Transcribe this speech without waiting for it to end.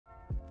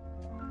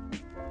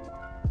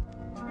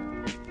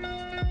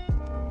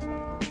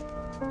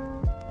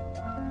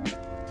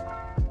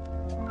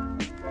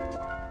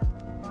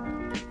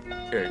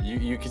Here,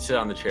 you can sit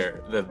on the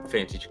chair, the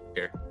fancy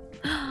chair.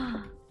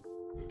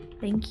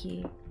 Thank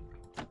you.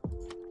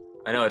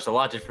 I know it's a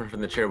lot different from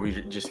the chair we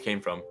just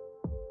came from,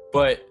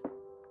 but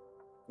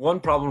one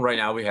problem right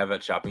now we have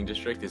at Shopping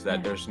District is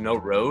that there's no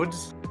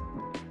roads.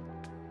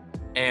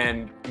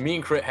 And me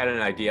and Crit had an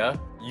idea.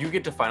 You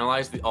get to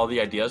finalize all the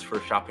ideas for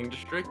Shopping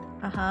District.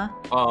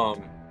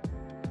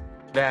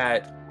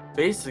 That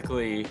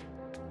basically,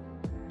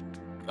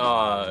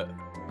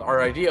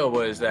 our idea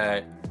was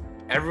that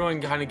everyone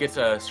kind of gets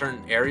a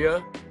certain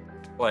area,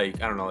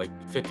 like, I don't know, like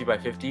 50 by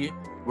 50,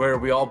 where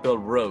we all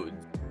build roads.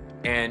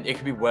 And it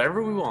could be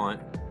whatever we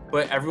want,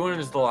 but everyone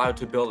is allowed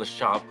to build a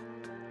shop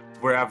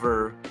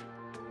wherever,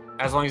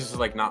 as long as it's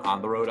like not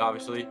on the road,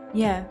 obviously.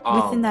 Yeah,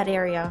 within that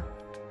area.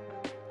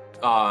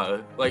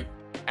 Like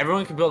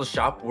everyone can build a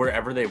shop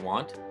wherever they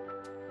want,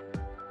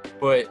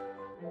 but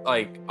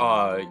like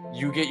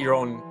you get your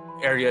own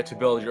area to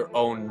build your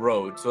own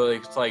road. So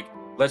it's like,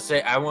 let's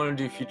say I want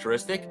to do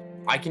futuristic,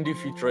 I can do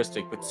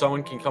futuristic, but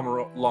someone can come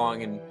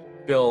along and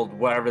build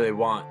whatever they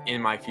want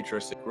in my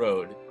futuristic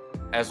road,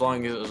 as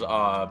long as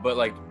but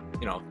like,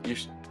 you know, you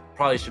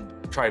probably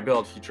should try to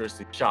build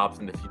futuristic shops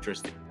in the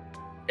futuristic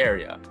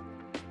area,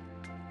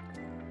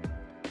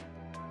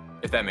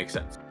 if that makes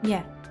sense.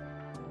 Yeah.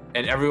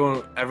 And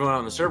everyone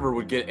on the server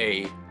would get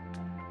a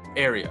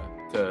area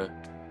to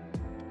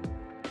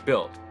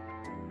build.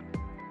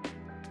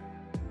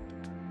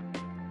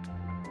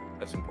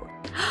 That's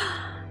important.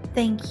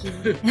 Thank you.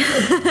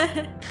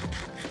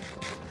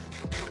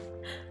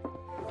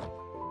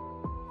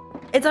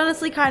 It's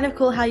honestly kind of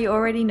cool how you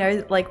already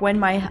know, like, when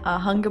my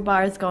hunger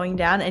bar is going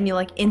down, and you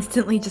like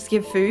instantly just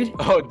give food.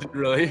 Oh,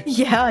 really?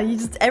 Yeah, you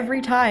just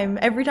every time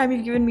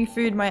you've given me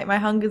food, my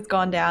hunger's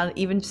gone down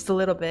even just a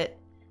little bit.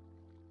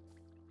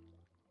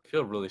 I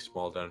feel really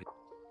small down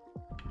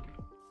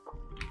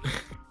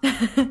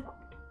here.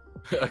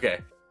 Okay.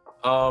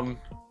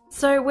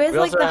 So where's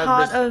like the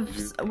heart of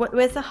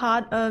where's the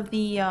heart of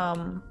the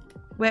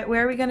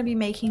where are we gonna be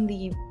making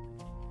the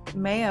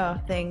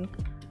mayor thing?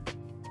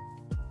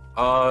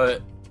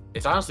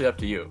 It's honestly up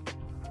to you.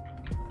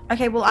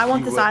 Okay, well, I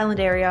want this island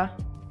area.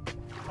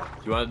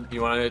 You want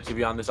it to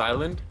be on this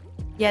island?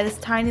 Yeah, this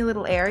tiny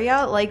little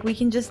area. Like, we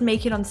can just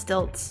make it on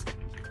stilts.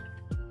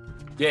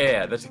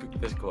 Yeah, that's a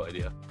cool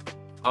idea.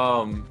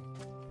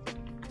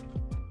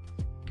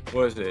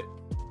 What is it?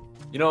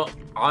 You know,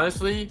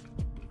 honestly,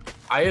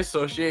 I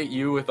associate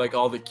you with like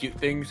all the cute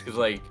things, because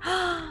like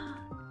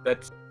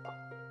that's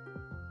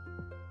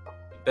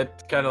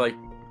kind of like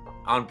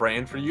on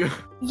brand for you.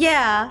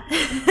 Yeah.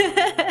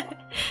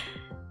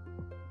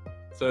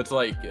 So it's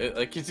like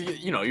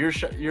you know, your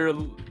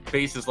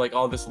base is like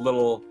all this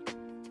little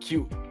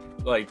cute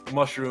like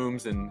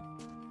mushrooms and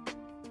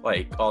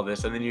like all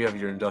this, and then you have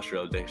your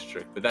industrial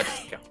district, but that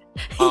doesn't count.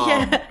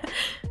 Yeah.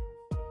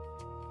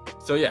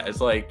 So yeah, it's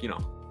like, you know,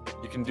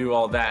 you can do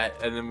all that,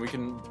 and then we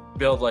can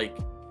build like,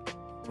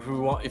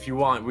 if you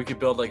want, we could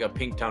build like a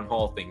pink town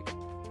hall thing.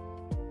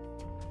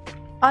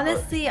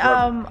 Honestly,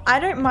 I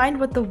don't mind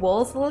what the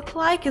walls look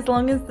like as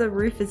long as the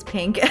roof is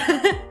pink.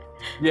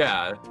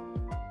 Yeah.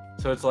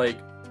 So it's like,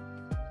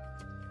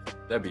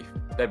 that'd be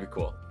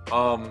cool.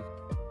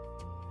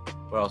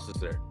 What else is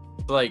there?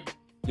 So like,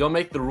 you'll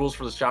make the rules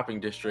for the shopping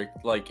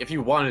district. Like, if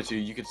you wanted to,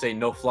 you could say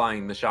no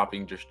flying the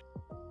shopping district.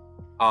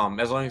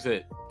 As long as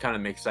it kind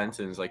of makes sense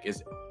and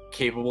is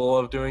capable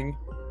of doing.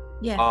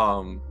 Yeah.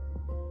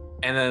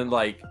 And then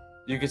like,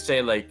 you could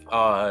say like,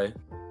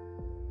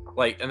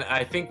 and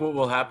I think what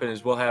will happen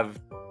is we'll have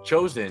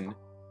Chosen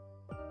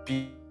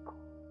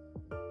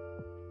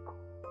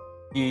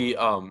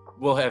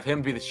we'll have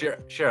him be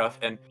the sheriff,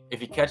 and if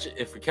we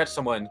catch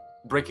someone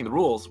breaking the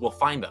rules, we'll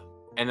find them,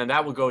 and then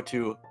that will go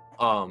to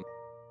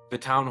the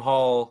town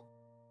hall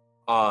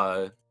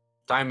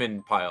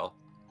diamond pile.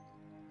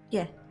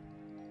 Yeah.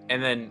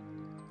 And then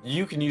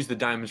you can use the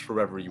diamonds for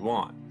whatever you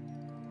want.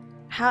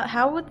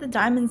 How would the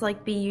diamonds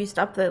like be used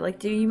up though? Like,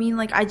 do you mean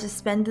like I just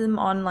spend them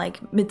on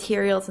like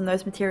materials, and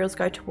those materials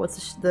go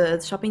towards the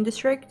shopping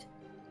district?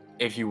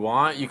 If you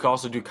want, you could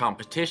also do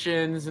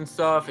competitions and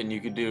stuff, and you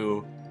could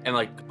do and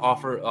like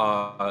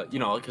offer you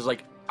know, because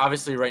like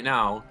obviously right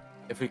now,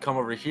 if we come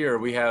over here,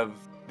 we have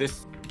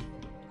this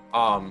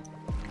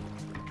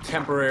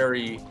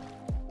temporary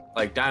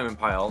like diamond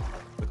pile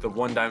with the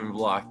 1 diamond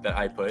block that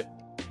I put.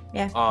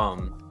 Yeah.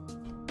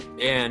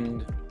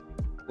 And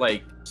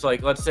like, so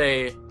like, let's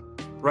say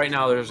right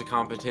now there's a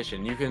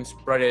competition, you can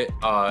spread it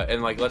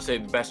and like, let's say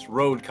the best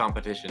road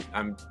competition,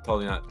 I'm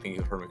totally not thinking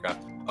of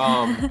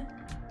Hermitcraft,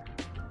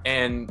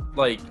 and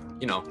like,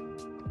 you know,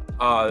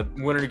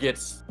 winner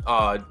gets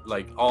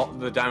like all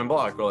the diamond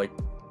block, or like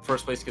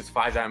first place gets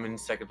 5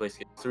 diamonds, second place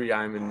gets 3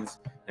 diamonds,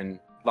 and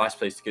last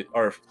place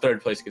or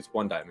third place gets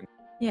 1 diamond.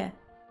 Yeah.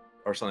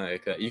 Or something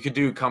like that. You could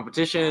do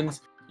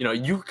competitions, you know,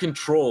 you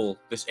control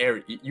this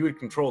area, you would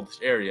control this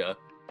area,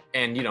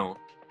 and you know,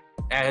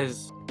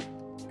 as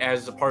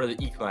a part of the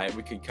Eclat,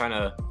 we could kind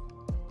of,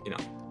 you know,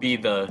 be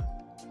the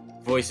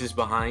voices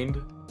from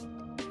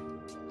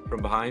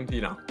behind,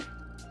 you know.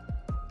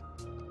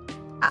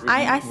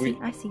 I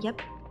see,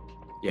 yep.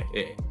 Yeah.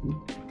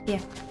 Yeah.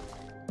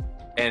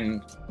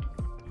 And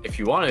if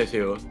you wanted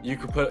to, you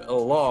could put a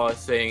law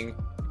saying,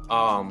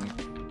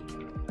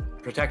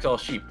 protect all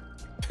sheep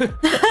in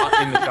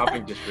the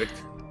shopping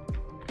district.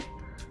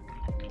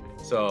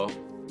 So,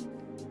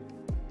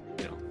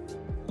 you know,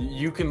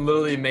 you can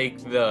literally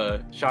make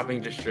the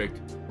shopping district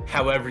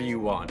however you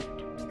want,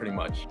 pretty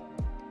much.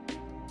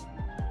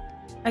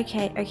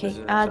 Okay.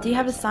 Do you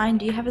have a sign?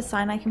 Do you have a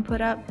sign I can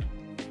put up?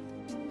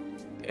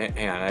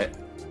 And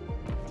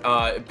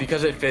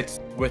because it fits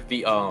with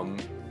the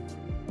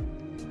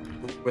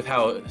with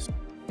how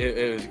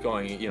it was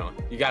going, you know,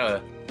 you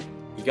gotta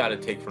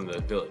take from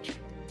the village.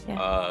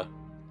 Yeah.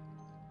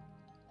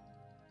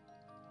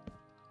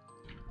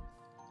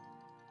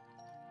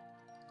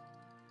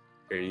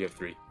 Here you have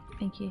 3.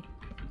 Thank you.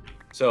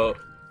 So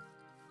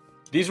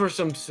these were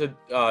some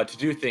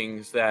to-do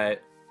things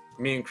that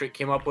me and Crit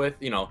came up with.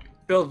 You know,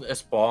 build a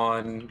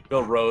spawn,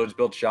 build roads,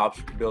 build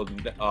shops, build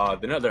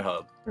the Nether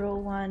hub.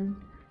 Rule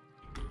 1.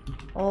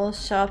 All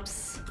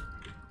shops.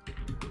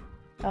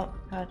 Oh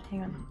god,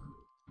 hang on.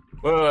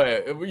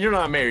 Wait, you're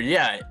not married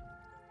yet.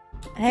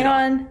 Hang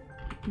on.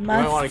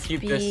 Must want to keep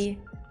be this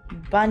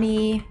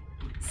bunny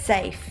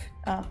safe.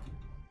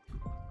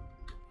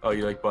 Oh,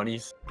 you like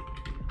bunnies?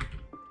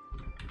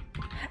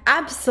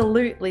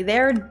 Absolutely,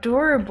 they're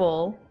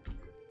adorable.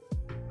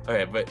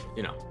 Okay, but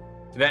you know,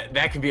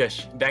 that can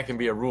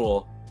be a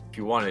rule if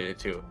you wanted it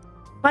to.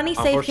 Bunny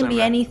safe can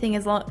be anything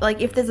as long like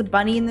if there's a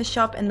bunny in the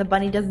shop and the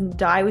bunny doesn't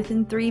die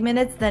within 3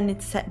 minutes, then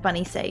it's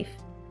bunny safe.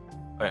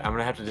 All right, I'm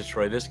gonna have to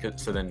destroy this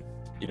so then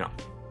you know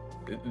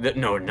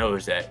no one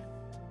knows that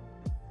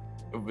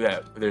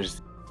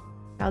there's.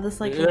 I'll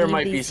just like there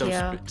might be some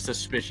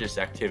suspicious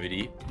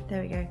activity.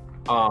 There we go.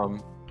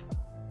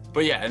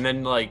 But yeah, and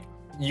then like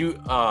you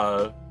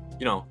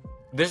know,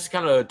 this is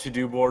kind of a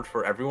to-do board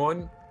for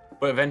everyone,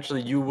 but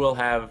eventually you will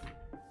have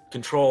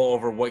control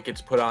over what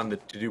gets put on the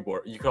to-do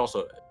board. You can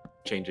also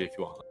change it if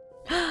you want.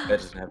 That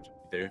doesn't have to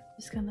be there.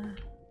 Just gonna.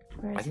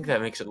 I think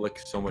that makes it look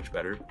so much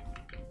better.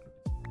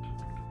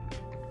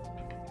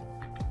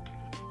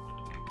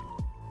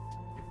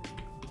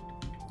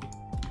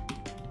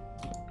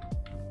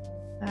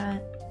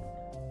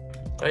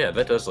 Oh yeah,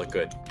 that does look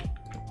good.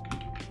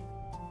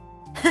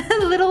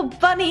 Little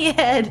bunny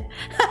head.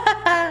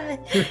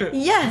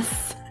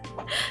 Yes.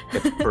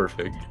 That's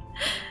perfect.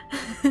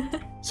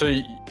 So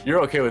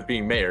you're okay with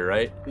being mayor,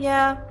 right?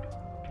 Yeah.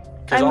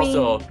 I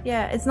mean,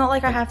 yeah, it's not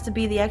like I have to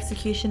be the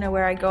executioner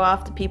where I go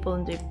after people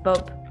and do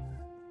boop.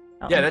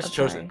 Oh, yeah, that's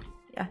chosen.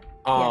 Yeah.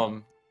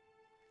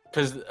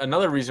 Because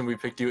another reason we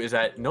picked you is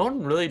that no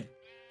one really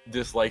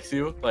dislikes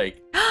you.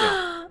 Like,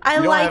 I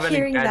like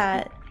hearing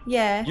that.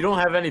 Yeah. You don't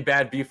have any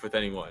bad beef with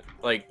anyone.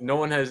 Like, no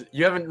one has.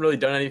 You haven't really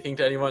done anything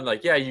to anyone.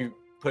 Like, yeah, you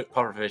put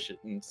pufferfish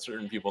in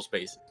certain people's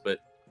spaces, but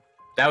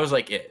that was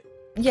like it.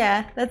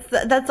 Yeah,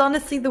 that's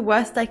honestly the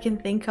worst I can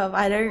think of.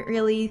 I don't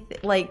really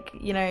like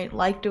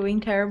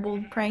doing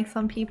terrible pranks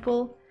on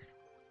people.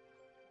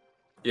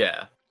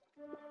 Yeah.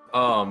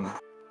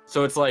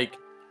 So it's like,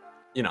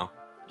 you know,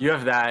 you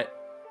have that.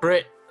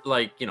 Brit,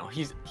 like, you know,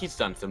 he's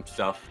done some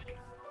stuff.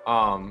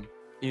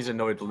 He's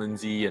annoyed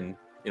Lindsay, and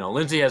you know,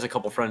 Lindsay has a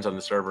couple friends on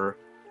the server,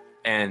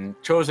 and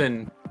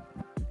Chosen,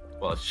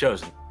 well, it's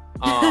Chosen.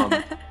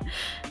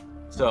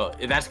 So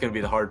that's gonna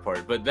be the hard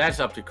part, but that's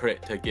up to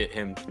Crit to get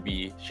him to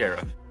be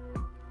sheriff.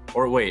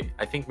 Or wait,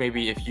 I think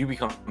maybe if you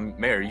become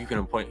mayor, you can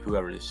appoint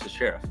whoever is the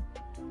sheriff.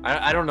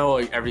 I don't know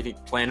like, everything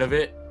plan of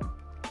it,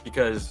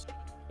 because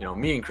you know,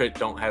 me and Crit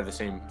don't have the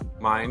same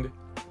mind,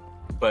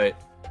 but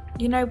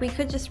you know, we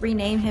could just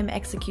rename him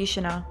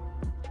Executioner.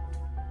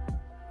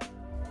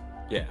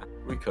 Yeah,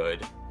 we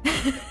could.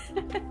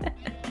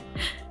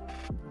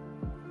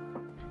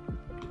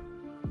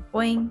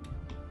 Boing.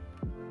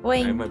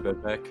 Boing. I have my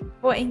bed back.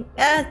 Boing.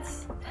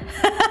 That's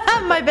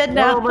my bed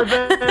now. Oh, my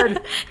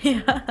bed.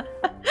 Yeah.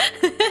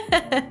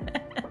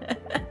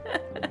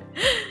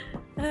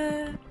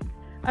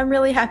 I'm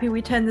really happy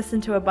we turned this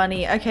into a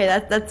bunny. Okay,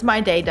 that's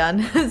my day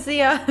done. See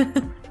ya.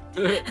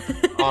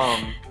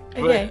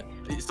 Okay.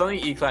 Something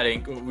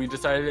e-cladding we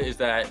decided is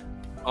that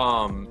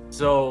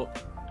so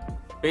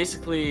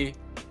basically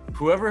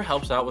whoever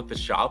helps out with the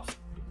shops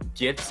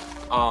gets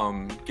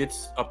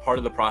a part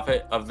of the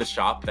profit of the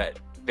shop that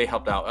they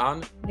helped out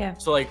on. Yeah.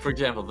 So like for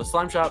example, the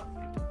slime shop,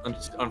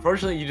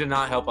 unfortunately you did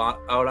not help out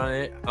on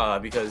it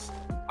because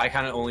I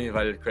kind of only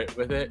invited Crit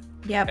with it.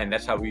 Yeah. And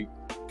that's how we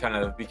kind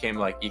of became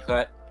like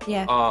e-clat.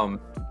 Yeah.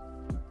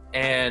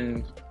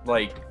 And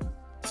like,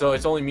 so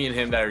it's only me and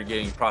him that are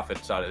getting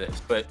profits out of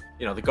this. But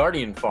you know, the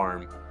Guardian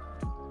farm,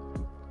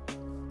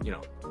 you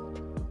know,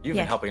 you've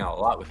been helping out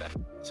a lot with that.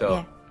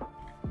 So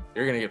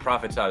you're gonna get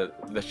profits out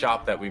of the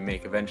shop that we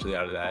make eventually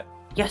out of that.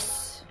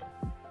 Yes.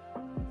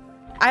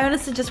 I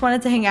honestly just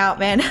wanted to hang out,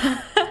 man.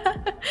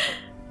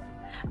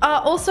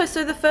 Also,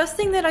 so the first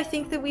thing that I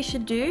think that we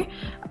should do,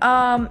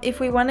 if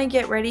we want to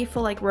get ready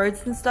for like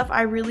roads and stuff,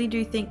 I really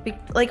do think,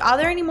 like, are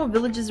there any more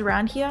villages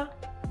around here?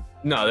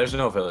 No, there's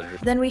no villagers.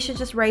 Then we should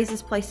just raise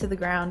this place to the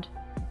ground.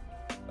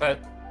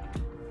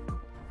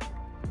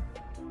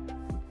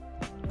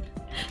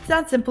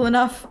 Sounds simple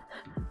enough.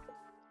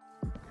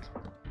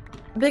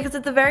 Because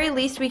at the very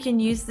least, we can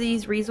use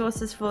these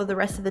resources for the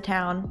rest of the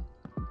town.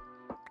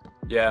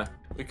 Yeah,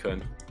 we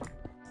could.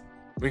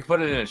 We could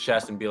put it in a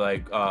chest and be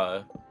like,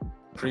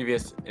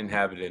 previous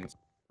inhabitants.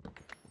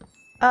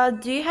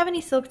 Do you have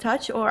any silk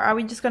touch, or are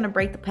we just gonna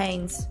break the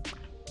panes?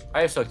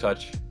 I have silk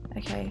touch.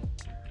 Okay.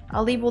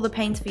 I'll leave all the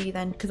panes for you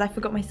then, because I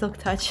forgot my silk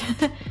touch.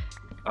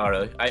 Oh,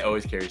 really? I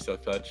always carry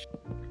silk touch.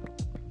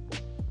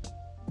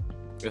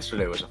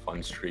 Yesterday was a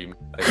fun stream,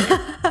 I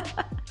think.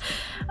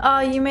 Oh,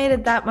 you made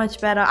it that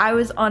much better. I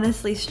was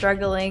honestly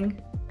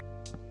struggling.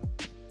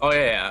 Oh,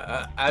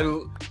 yeah.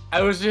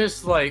 I was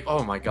just like,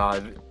 oh my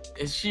god,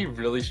 is she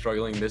really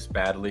struggling this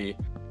badly?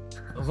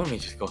 Let me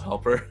just go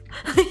help her.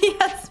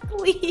 Yes,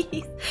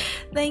 please.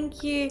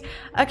 Thank you.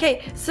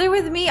 Okay, so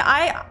with me,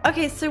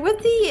 so with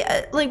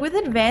the with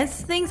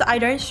advanced things, I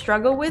don't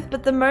struggle with,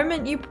 but the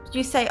moment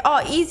you say,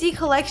 oh, easy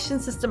collection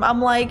system,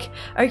 I'm like,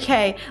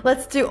 okay,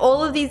 let's do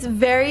all of these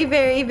very,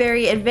 very,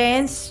 very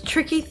advanced,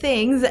 tricky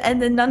things,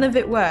 and then none of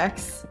it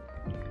works.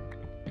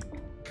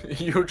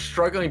 You're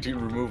struggling to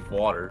remove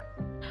water.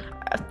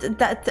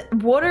 That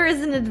water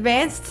is an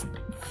advanced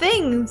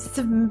thing. It's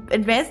an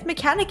advanced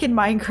mechanic in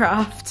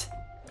Minecraft.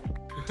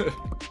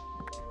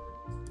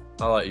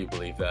 I'll let you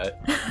believe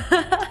that.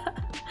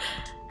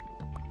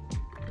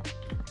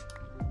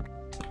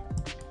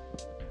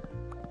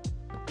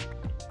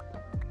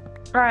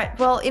 Right,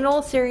 well, in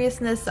all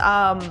seriousness,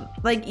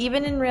 like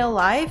even in real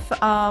life,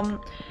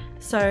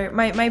 so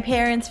my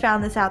parents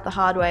found this out the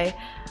hard way.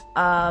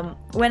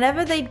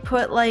 Whenever they'd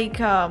put like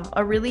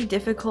a really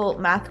difficult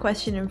math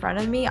question in front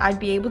of me, I'd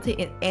be able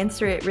to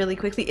answer it really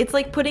quickly. It's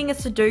like putting a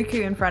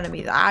Sudoku in front of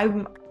me.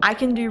 I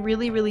can do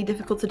really, really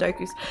difficult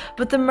Sudokus.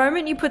 But the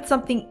moment you put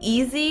something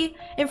easy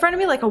in front of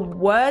me, like a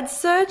word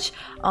search,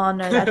 oh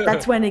no,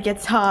 that's when it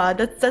gets hard.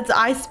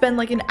 I spend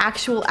like an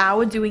actual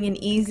hour doing an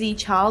easy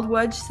child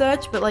word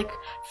search, but like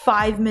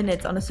 5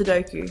 minutes on a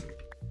Sudoku.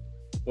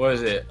 What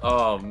is it?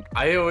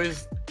 I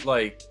always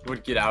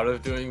would get out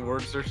of doing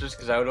word searches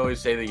because I would always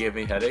say they gave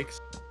me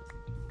headaches.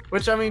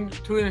 Which, I mean,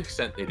 to an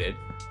extent they did.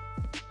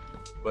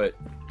 But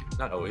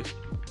not always.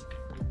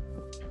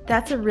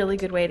 That's a really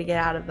good way to get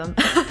out of them.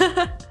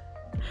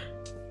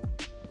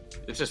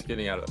 It's just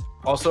getting out of it.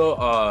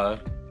 Also,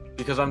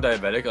 because I'm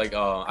diabetic,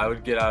 I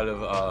would get out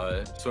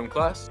of swim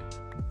class.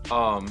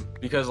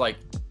 Because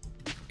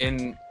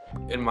in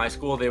my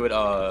school they would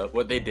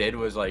what they did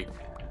was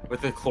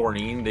with the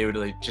chlorine, they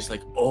would just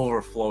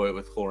overflow it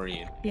with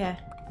chlorine. Yeah.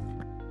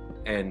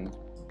 And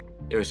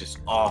it was just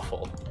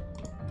awful.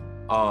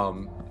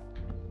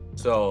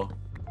 So,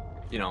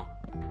 you know,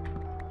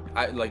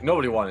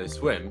 nobody wanted to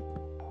swim.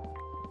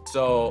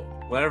 So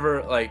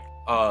whenever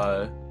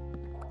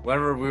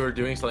whenever we were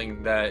doing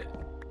something that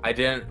I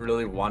didn't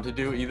really want to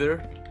do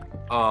either,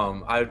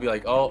 I would be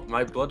like, oh,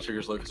 my blood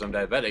sugar's low because I'm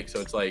diabetic, so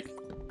it's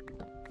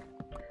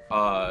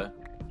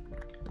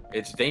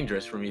it's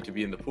dangerous for me to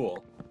be in the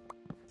pool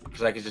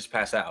because I could just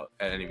pass out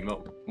at any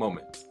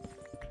moment.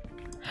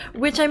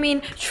 Which, I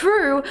mean,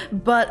 true,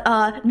 but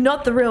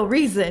not the real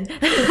reason.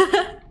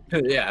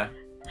 Yeah,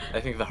 I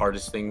think the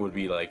hardest thing would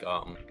be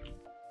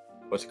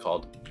what's it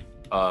called?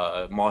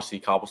 Mossy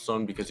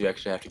cobblestone, because you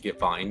actually have to get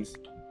vines,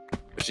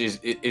 which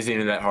isn't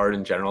even that hard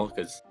in general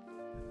because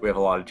we have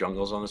a lot of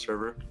jungles on the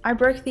server. I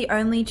broke the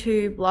only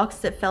 2 blocks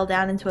that fell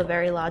down into a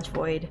very large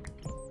void.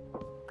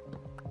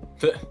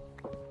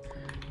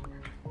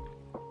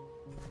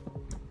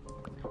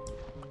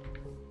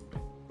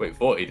 Wait,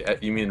 void?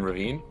 You mean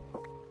ravine?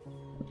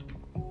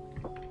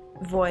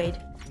 Void.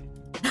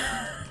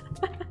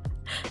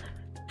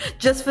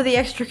 Just for the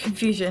extra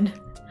confusion.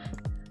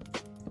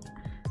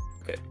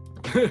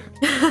 Okay.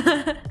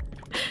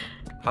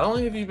 How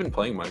long have you been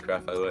playing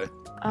Minecraft, by the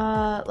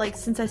way?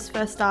 Since I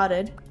first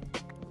started.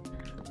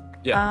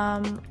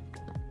 Yeah.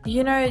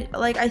 You know,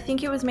 I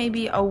think it was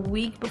maybe a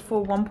week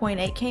before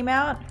 1.8 came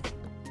out.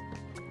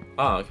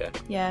 Oh, okay.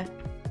 Yeah.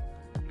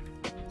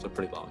 So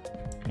pretty long.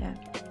 Yeah.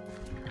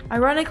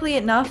 Ironically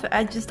enough,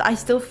 I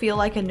still feel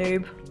like a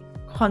noob.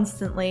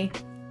 Constantly.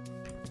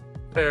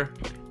 Fair.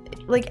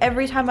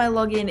 Every time I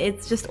log in,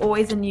 it's just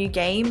always a new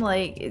game.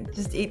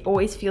 It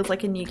always feels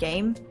like a new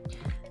game.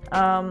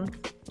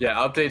 Yeah,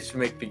 updates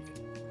make the...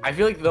 I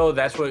feel though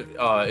that's what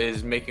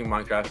is making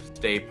Minecraft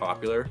stay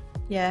popular.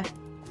 Yeah.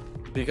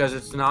 Because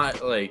it's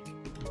not you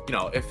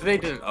know, if they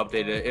didn't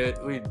update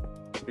it, we'd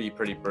be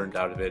pretty burnt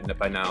out of it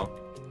by now.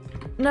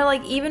 No,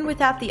 even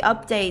without the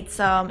updates,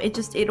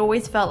 it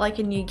always felt like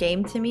a new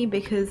game to me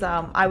because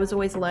I was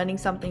always learning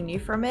something new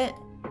from it.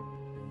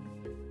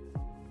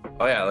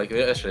 Oh yeah,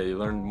 yesterday you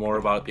learned more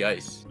about the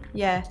ice.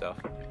 Yeah. Stuff.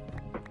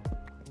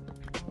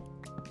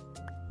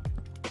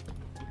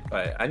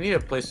 Alright, I need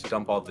a place to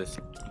dump all this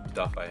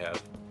stuff I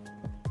have.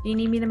 Do you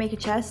need me to make a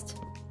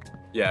chest?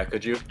 Yeah,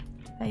 could you?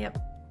 Yep.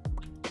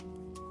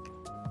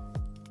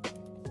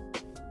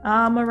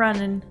 I'm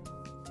a-running.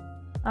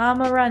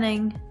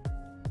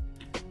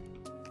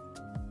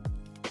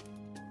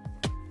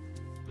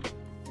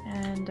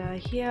 And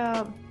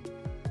here.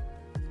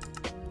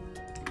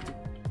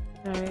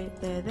 Right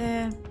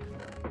there.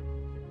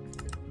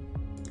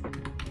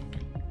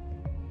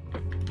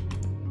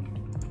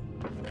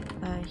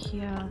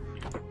 here.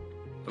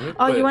 Let me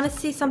Oh, put- you want to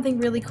see something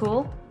really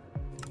cool?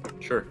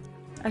 Sure.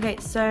 Okay,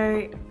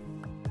 so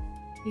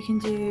you can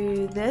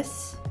do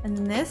this, and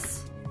then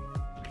this,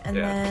 and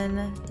Yeah.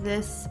 then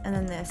this, and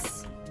then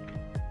this.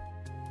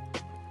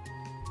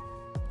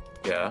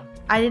 Yeah.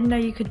 I didn't know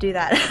you could do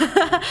that.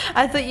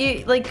 I thought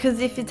you like because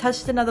if you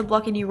touched another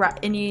block and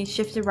you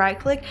shifted right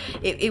click,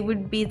 it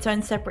would be its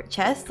own separate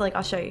chest. Like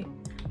I'll show you,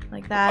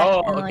 like that.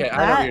 Oh, and okay. like I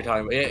know that. what you're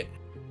talking about.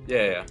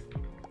 Yeah.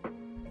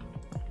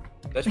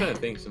 That's been a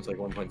thing since like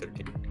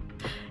 1.13.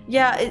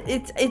 Yeah,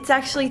 it's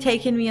actually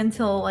taken me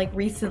until like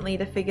recently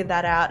to figure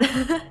that out.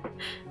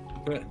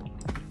 Let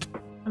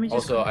me just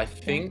Also, I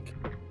think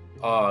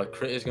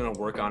Crit is gonna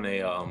work on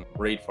a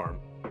raid farm.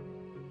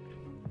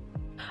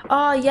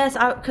 Oh yes,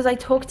 because I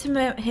talked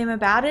to him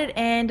about it,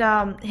 and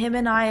him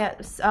and I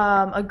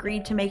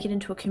agreed to make it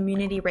into a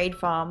community raid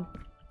farm.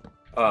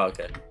 Oh,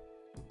 okay.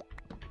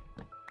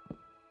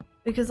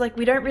 Because like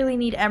we don't really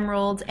need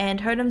emeralds and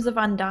totems of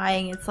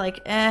undying. It's like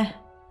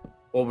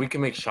Well, we can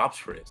make shops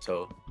for it.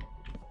 So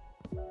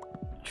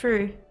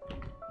true.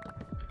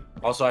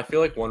 also, I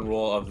feel like one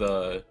rule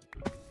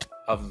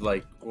of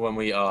like when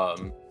we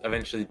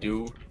eventually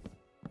do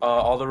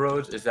all the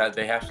roads is that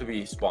they have to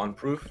be spawn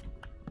proof.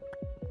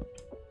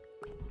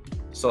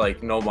 So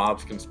like no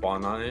mobs can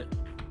spawn on it.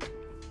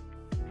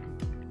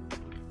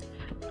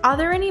 Are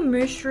there any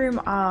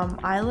mushroom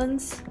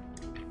islands?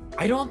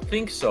 I don't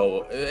think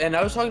so. And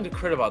I was talking to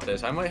Crit about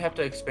this. I might have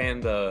to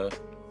expand the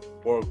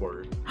world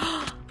border.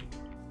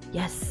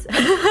 Yes.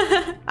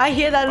 I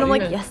hear that and I'm Why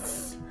like, do you-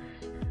 yes.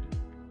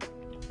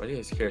 Why do you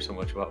guys care so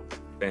much about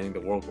banning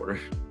the world border?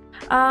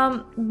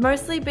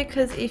 Mostly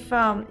because if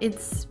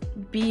it's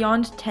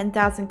beyond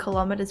 10,000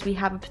 kilometers, we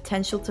have a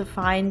potential to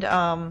find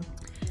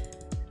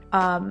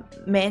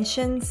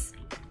mansions,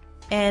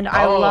 and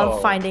I Oh.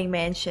 love finding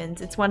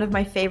mansions. It's one of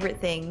my favorite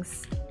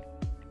things.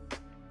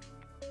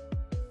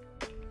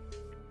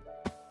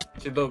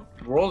 See, the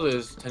world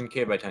is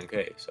 10k by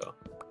 10k, so.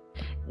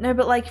 No,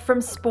 but like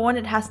from spawn,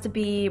 it has to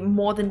be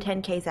more than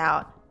 10k's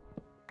out.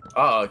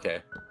 Oh, okay.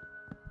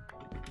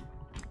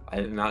 I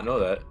did not know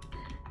that.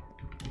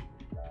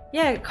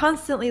 Yeah,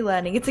 constantly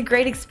learning. It's a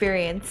great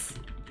experience.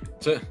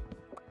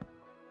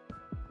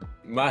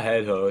 My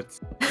head hurts.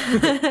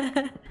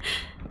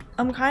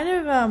 I'm kind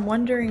of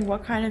wondering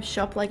what kind of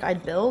shop like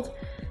I'd build,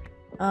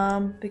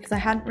 because I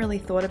hadn't really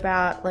thought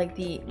about like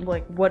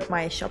what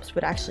my shops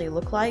would actually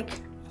look like.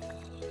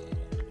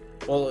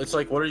 Well, it's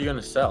like, what are you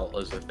gonna sell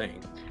is the thing.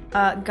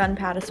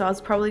 Gunpowder, so I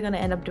was probably going to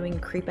end up doing a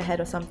creeper head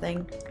or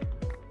something.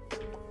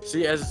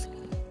 See, as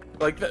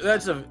like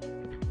that's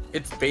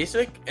it's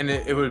basic and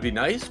it would be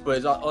nice, but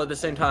it's all, at the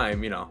same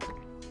time, you know,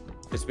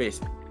 it's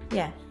basic.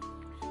 Yeah.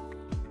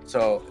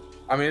 So,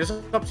 I mean, it's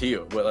up to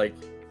you, but like,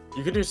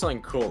 you could do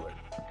something cooler.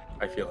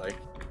 I feel like.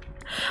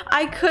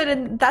 I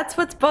couldn't. That's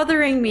what's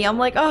bothering me. I'm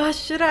like, oh,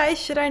 should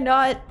I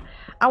not?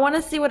 I want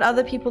to see what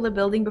other people are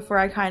building before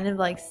I kind of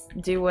like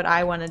do what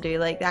I want to do,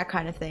 like that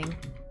kind of thing.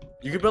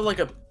 You could build like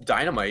a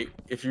dynamite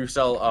if you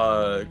sell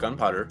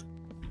gunpowder.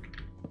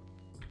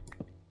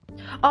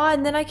 Oh,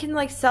 and then I can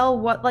like sell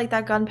what like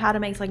that gunpowder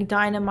makes, like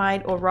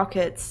dynamite or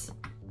rockets.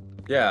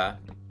 Yeah.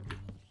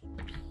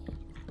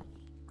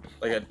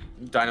 Like a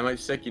dynamite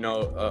stick, you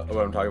know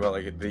what I'm talking about,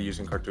 like they use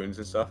in cartoons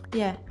and stuff.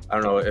 Yeah. I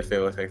don't know if they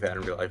look like that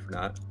in real life or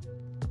not.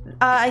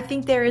 I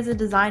think there is a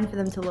design for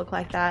them to look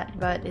like that,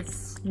 but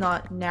it's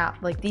not now.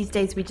 Like these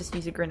days, we just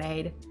use a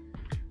grenade.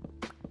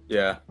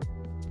 Yeah.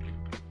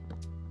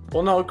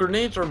 Well, no,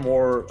 grenades are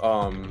more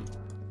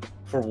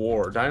for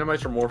war.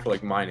 Dynamites are more for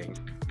like mining.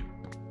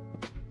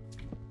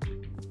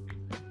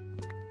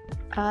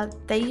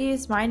 They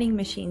use mining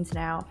machines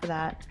now for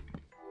that.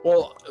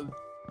 Well,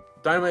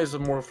 dynamite is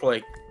more for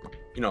like,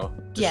 you know,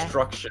 Yeah.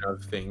 destruction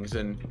of things,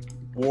 and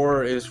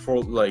war is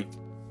for like,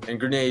 and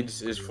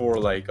grenades is for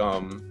like,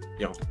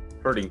 you know,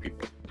 hurting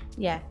people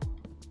Yeah.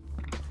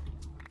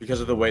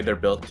 because of the way they're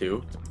built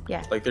too.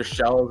 Yeah. Like there's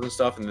shells and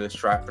stuff, and the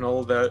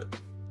shrapnel that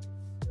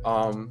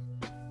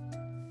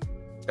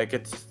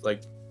gets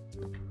like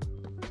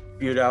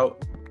spewed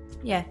out.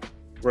 Yeah.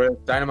 Whereas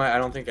dynamite, I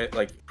don't think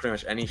like pretty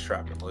much any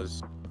shrapnel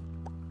is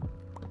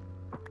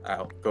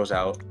goes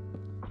out.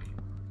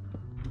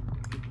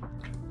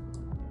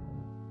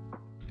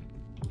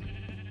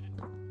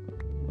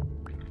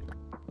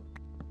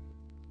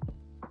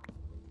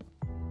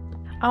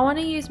 I want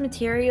to use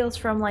materials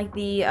from like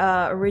the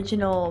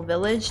original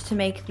village to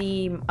make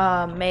the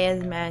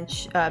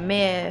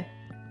mayor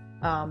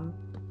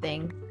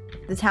thing,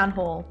 the town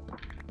hall.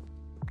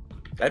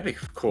 That'd be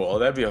cool.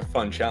 That'd be a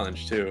fun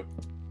challenge too.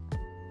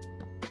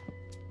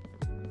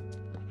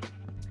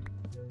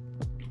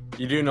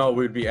 You do know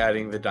we'd be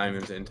adding the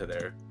diamonds into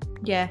there.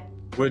 Yeah.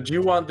 Would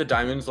you want the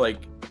diamonds like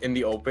in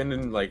the open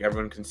and like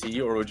everyone can see,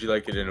 or would you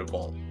like it in a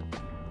vault?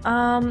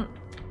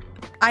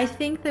 I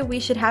think that we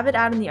should have it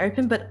out in the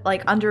open, but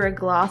like under a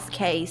glass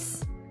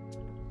case.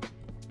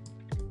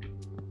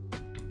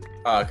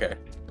 Oh, okay.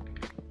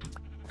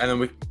 And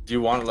then do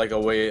you want like a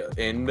way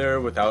in there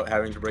without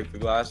having to break the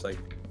glass, like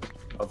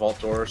a vault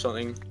door or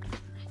something?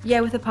 Yeah,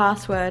 with a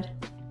password.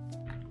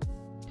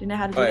 you know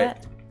how to do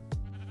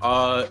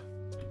Alright.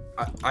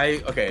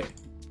 that? Okay.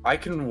 I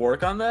can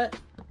work on that.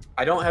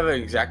 I don't have an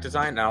exact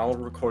design. I'll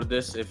record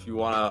this if you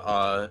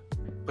wanna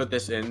put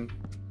this in.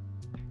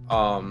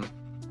 You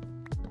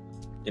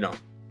know.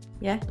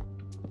 Yeah.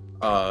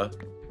 I'm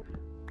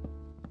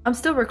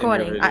still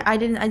recording. I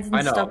didn't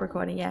stop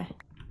recording. Yeah.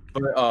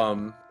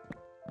 But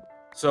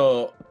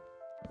so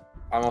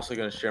I'm also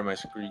gonna share my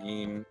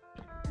screen.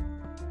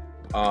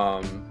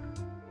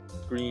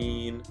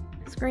 Screen.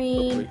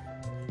 Screen.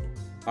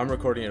 I'm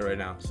recording it right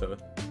now, so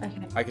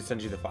Okay. I can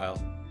send you the file.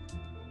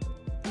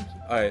 Thank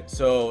you. All right,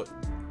 so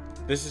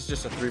this is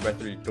just a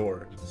 3x3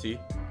 door. See?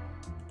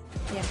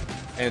 Yeah.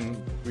 And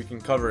we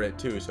can cover it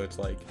too, so it's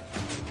like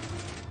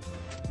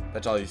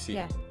that's all you see.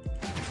 Yeah.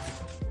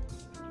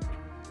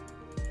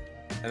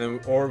 And then,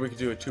 or we could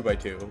do a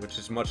 2x2, which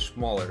is much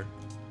smaller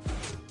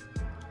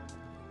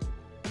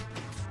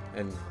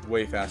and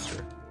way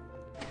faster.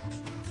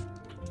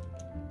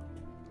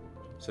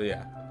 So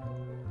yeah.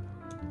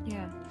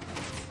 Yeah.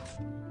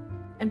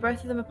 And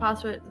both of them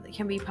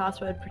can be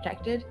password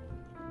protected.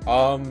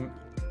 I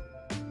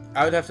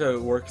would have to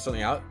work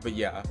something out, but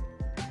yeah.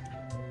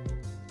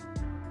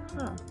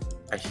 Huh.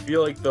 I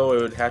feel like though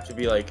it would have to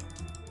be like,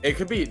 it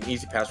could be an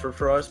easy password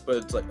for us, but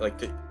it's like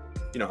to,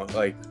 you know,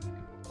 like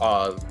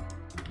a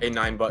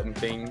 9-button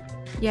thing.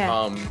 Yeah.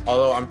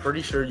 Although I'm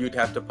pretty sure you'd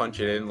have to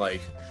punch it in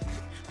like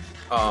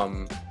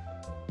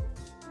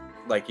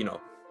you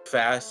know,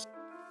 fast,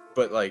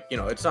 but like, you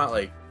know, it's not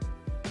like,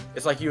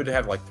 it's like you would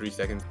have like 3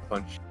 seconds to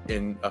punch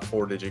in a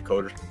 4-digit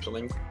code or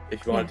something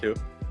if you wanted to.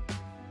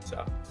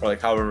 So, or like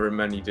however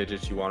many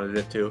digits you wanted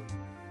it to.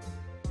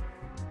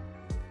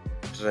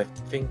 Because I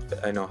think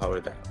that I know how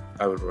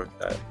I would work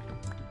that.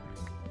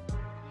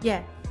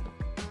 Yeah.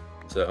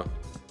 So,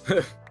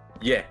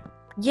 yeah.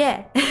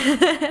 Yeah.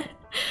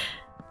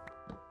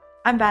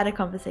 I'm bad at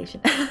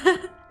conversation.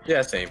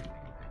 Yeah, same.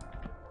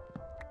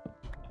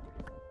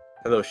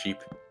 Hello, sheep.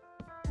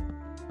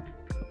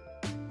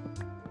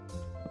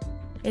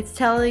 It's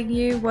telling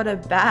you what a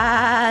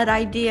bad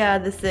idea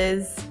this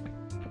is.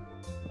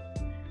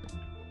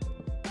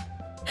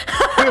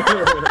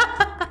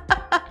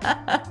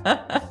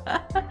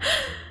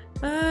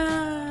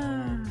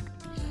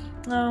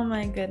 Oh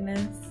my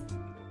goodness.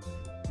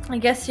 I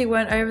guess you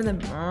went over the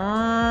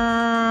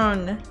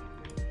moon.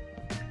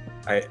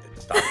 I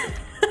stopped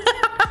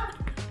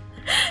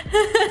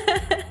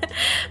it.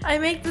 I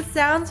make the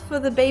sounds for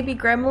the baby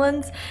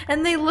gremlins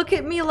and they look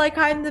at me like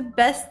I'm the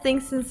best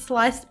thing since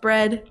sliced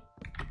bread.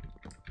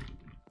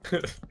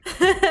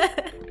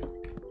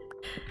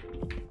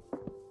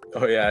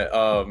 Oh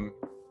yeah,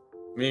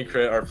 me and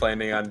Crit are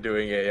planning on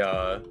doing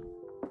a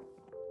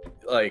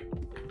like,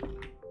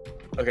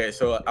 okay,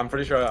 so I'm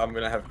pretty sure I'm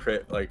gonna have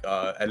Crit like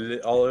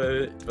edit all of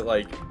it, but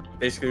like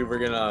basically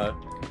we're gonna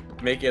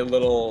make a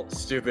little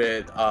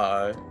stupid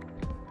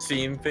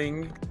scene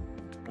thing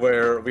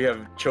where we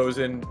have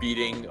Chosen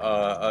beating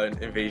an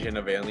invasion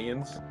of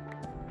aliens.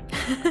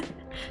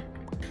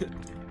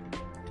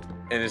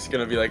 And it's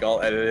gonna be like all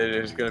edited,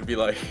 and it's gonna be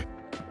like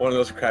one of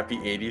those crappy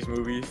 80s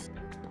movies.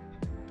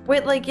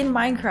 Wait, like in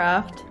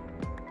Minecraft?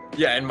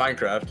 Yeah, in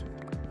Minecraft.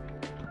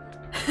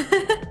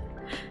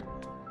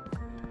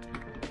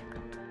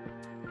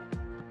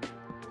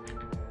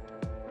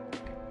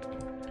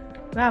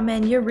 Wow,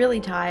 man, you're really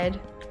tired.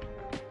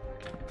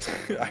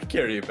 I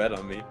carry a bet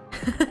on me.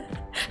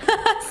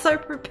 So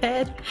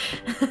prepared.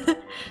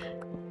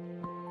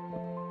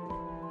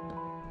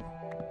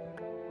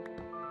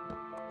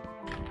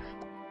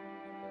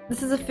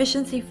 This is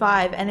efficiency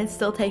 5 and it's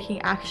still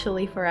taking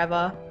actually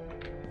forever.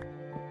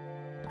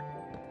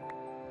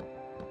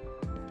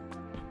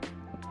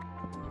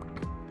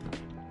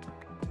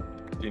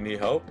 Do you need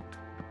help?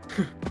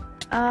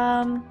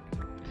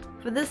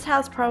 For this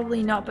house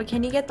probably not, but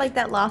can you get like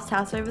that last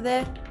house over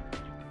there?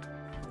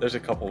 There's a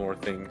couple more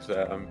things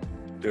that I'm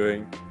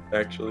doing,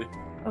 actually.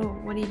 Oh,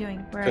 what are you doing?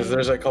 Where are Because you?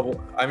 there's a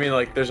couple, I mean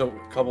like there's a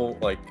couple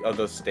like of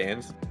those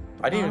stands.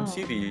 I didn't even Oh.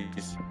 see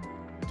these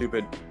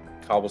stupid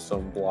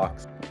cobblestone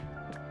blocks.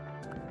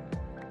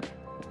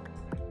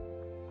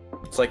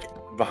 It's like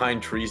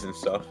behind trees and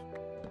stuff.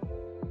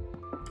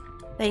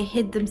 They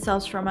hid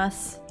themselves from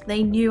us.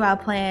 They knew our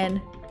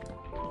plan.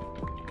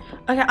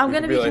 Okay, I'm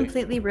gonna be like-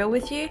 completely real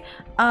with you.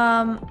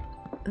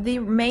 The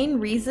main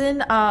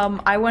reason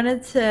I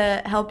wanted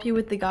to help you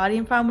with the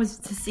Guardian farm was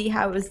to see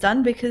how it was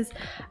done because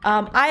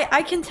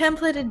I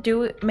contemplated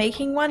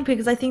making one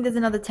because I think there's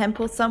another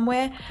temple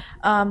somewhere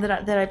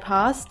that I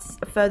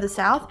passed further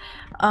south.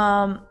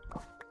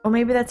 Or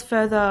maybe that's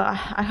further,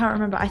 I can't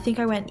remember. I think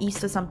I went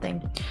east or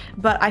something.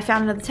 But I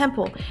found another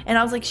temple. And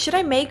I was like, should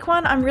I make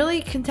one? I'm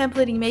really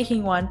contemplating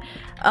making one.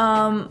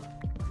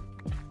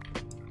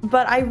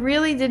 But I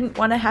really didn't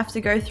want to have to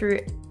go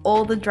through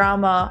all the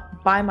drama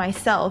by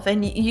myself.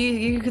 And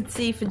you could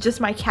see for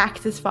just my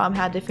cactus farm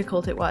how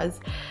difficult it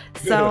was.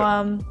 So,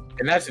 And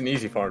that's an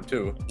easy farm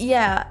too.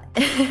 yeah.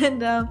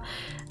 And,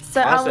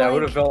 so honestly, I'm I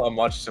would have like, built a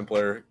much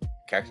simpler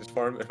cactus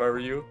farm if I were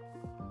you.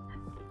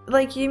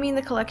 like, you mean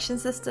the collection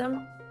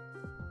system?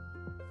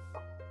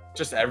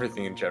 Just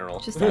everything in general.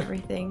 Just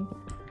everything.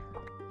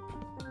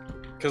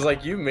 Cause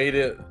like you made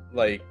it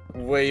like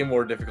way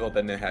more difficult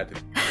than it had to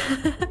be.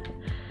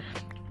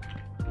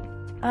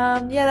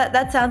 Yeah,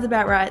 that sounds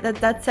about right.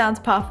 That sounds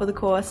par for the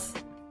course.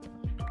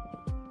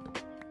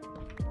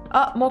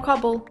 Oh, more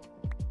cobble.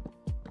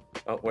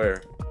 Oh,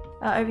 where?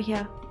 Over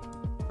here.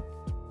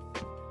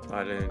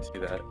 I didn't see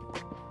that.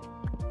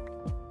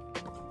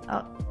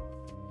 Oh,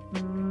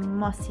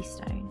 mossy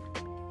stone.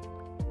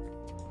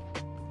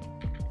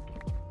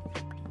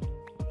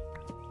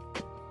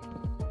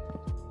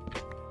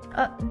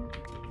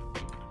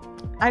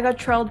 I got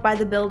trolled by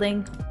the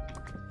building.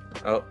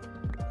 Oh,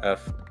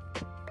 F.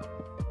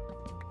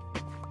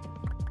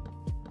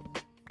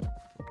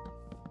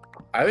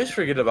 I always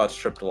forget about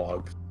stripped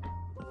logs.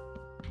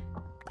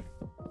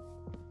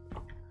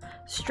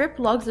 Strip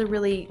logs are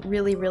really,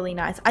 really, really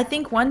nice. I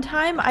think one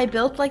time I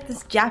built like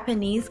this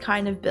Japanese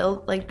kind of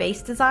build, like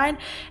base design.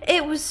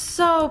 It was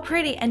so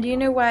pretty. And do you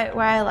know why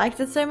I liked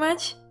it so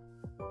much?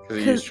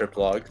 Because you use strip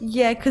logs?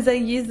 Yeah, because I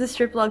used the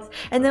strip logs.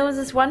 And there was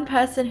this one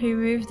person who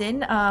moved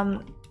in,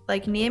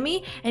 like near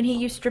me, and he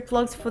used strip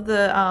logs for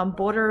the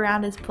border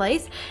around his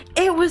place.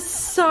 It was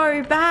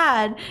so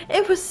bad.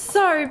 It was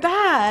so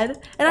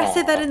bad. And I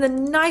said that in the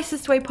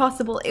nicest way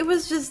possible. It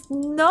was just,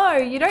 no,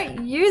 you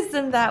don't use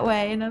them that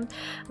way. And I'm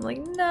like,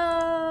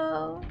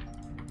 no.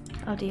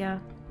 Oh dear.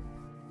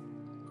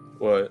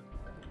 What?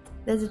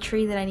 There's a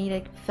tree that I need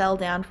to fell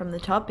down from the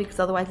top because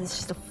otherwise it's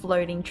just a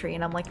floating tree.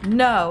 And I'm like,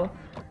 no.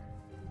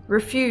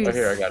 Refuse. Oh,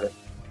 here, I got it.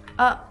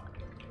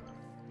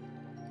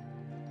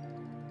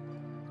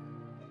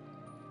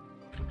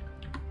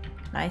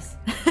 Nice.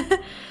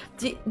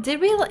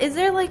 Did we? Is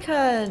there like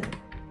an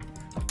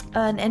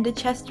ender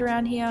chest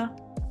around here?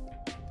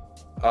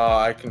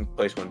 I can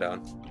place one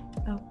down.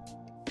 Oh.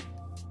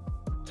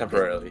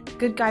 Temporarily.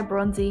 Good guy,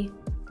 Brawnzy.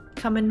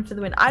 Coming for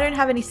the win. I don't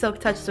have any silk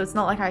touch, so it's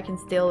not like I can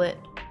steal it.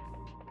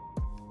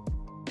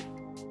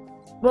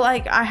 Well,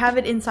 like I have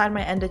it inside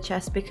my ender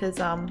chest because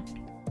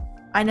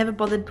I never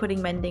bothered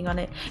putting mending on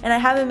it, and I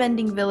have a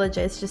mending villager.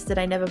 It's just that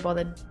I never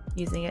bothered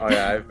using it. Oh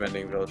yeah, I have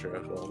mending villager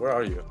as well. Where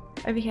are you?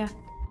 Over here.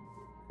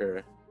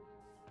 Here.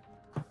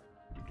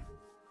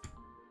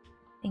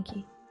 Thank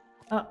you.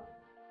 Oh.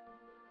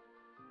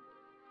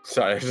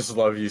 Sorry, I just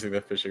love using the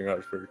fishing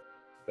rod for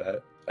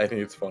that. I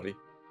think it's funny.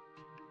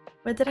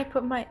 Where did I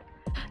put my...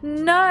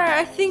 No,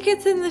 I think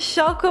it's in the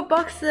shulker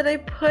box that I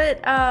put,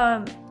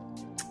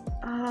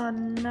 Oh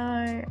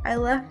no, I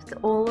left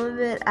all of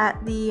it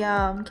at the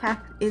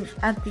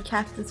at the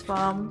cactus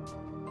farm.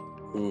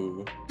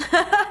 Ooh.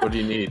 What do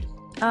you need?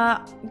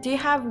 Do you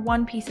have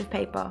one piece of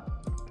paper?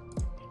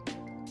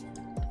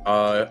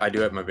 I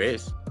do at my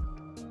base.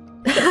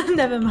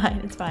 Never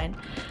mind, it's fine.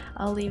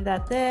 I'll leave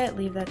that there,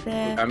 leave that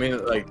there. I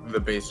mean, like, the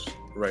base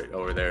right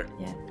over there.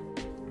 Yeah.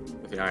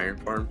 With the iron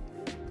farm.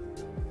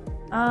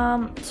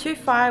 2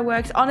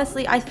 fireworks.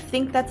 Honestly, I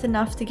think that's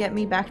enough to get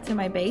me back to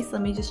my base.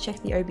 Let me just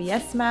check the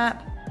OBS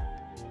map.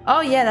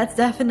 Oh yeah, that's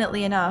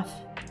definitely enough.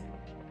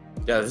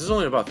 Yeah, this is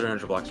only about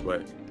 300 blocks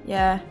away.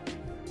 Yeah.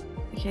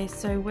 Okay,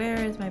 so where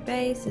is my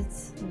base?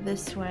 It's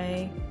this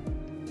way.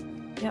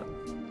 Yep.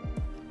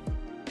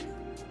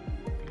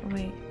 Oh,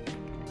 wait.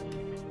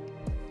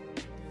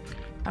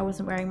 I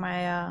wasn't wearing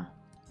my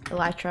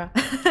elytra.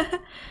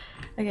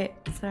 Okay,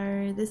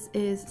 so this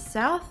is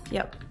south.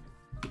 Yep.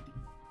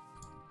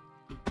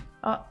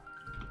 Oh.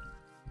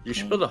 You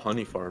should build a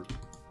honey farm.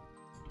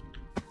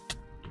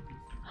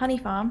 Honey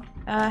farm?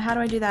 How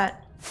do I do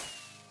that?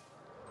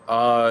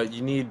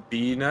 You need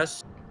bee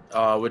nests,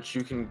 which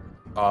you can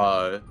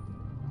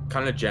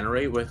kind of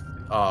generate with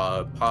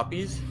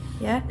poppies.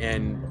 Yeah.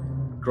 And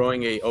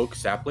growing a oak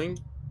sapling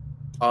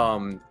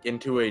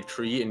into a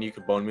tree, and you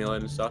could bone meal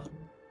it and stuff.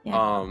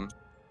 Yeah.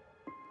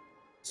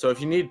 So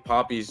if you need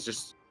poppies,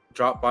 just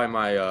drop by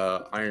my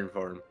iron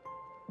farm.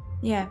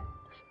 Yeah.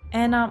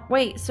 And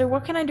wait, so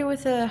what can I do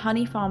with a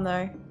honey farm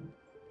though?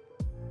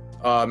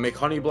 Make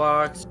honey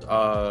blocks,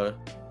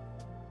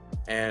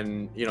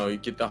 and you know, you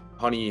get the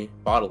honey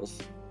bottles,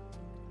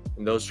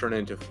 and those turn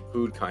into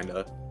food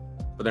kinda,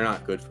 but they're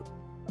not good food.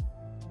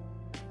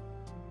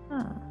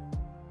 Huh.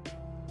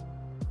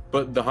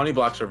 But the honey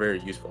blocks are very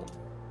useful.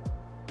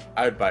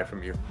 I would buy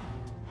from you.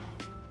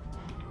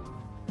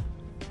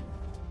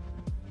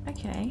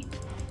 Okay.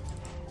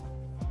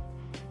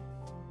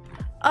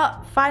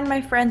 Oh, find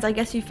my friends. I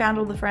guess you found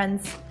all the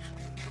friends.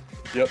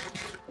 Yep.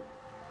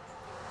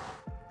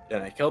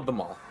 And I killed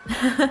them all.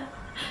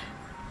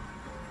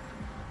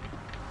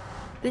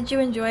 Did you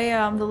enjoy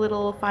the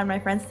little find my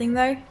friends thing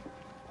though?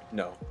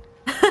 No.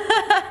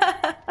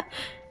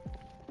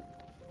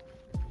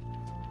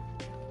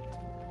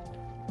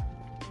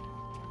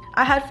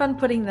 I had fun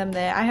putting them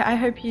there. I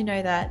hope you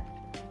know that.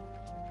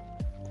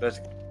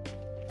 That's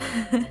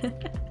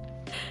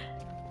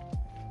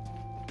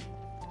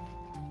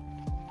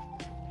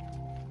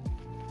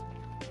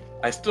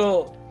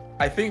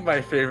I think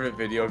my favorite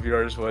video of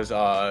yours was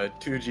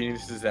 2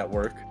 geniuses at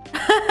work.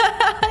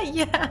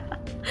 Yeah.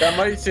 That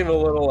might seem a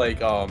little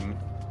like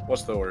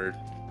what's the word?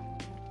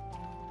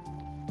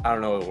 I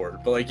don't know the word,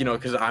 but like, you know,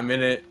 because I'm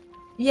in it.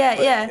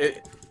 Yeah, yeah.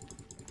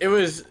 It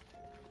was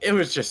It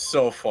was just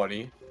so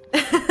funny.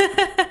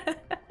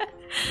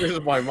 This is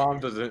why mom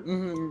doesn't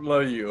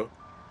love you.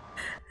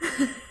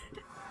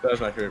 That was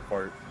my favorite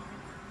part.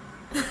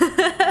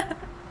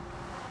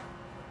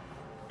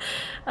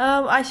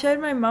 I showed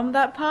my mum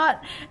that part,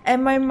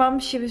 and my mum,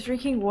 she was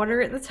drinking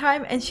water at the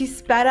time, and she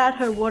spat out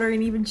her water,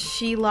 and even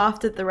she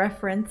laughed at the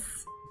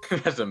reference.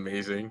 That's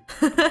amazing.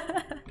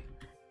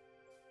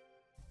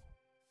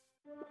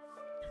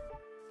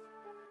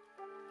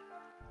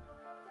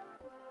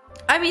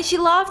 I mean, she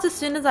laughed as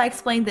soon as I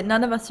explained that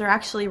none of us are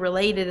actually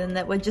related and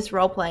that we're just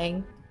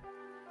role-playing.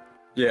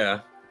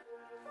 Yeah.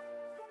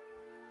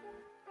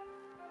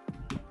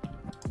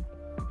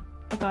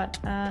 Oh god,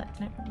 no,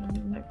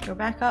 go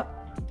back up.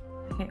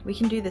 Okay, we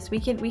can do this. We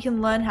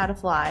can learn how to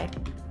fly.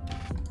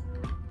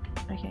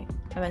 Okay,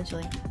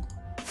 eventually.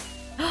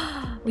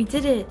 We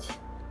did it!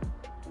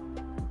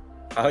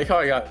 I like how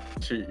I got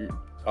to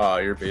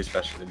your base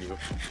faster than you.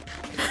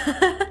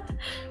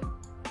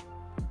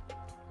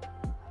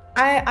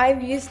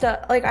 I've used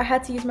like I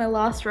had to use my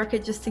last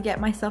rocket just to get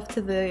myself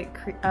to the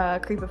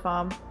creeper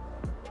farm.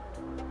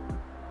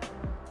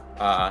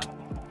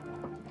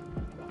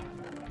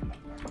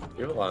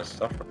 You have a lot of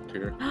stuff up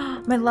here.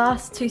 My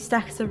last 2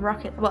 stacks of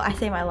rockets. Well, I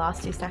say my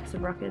last 2 stacks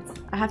of rockets.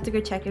 I have to go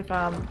check if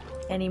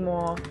any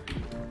more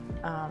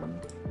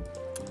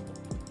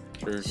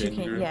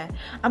yeah.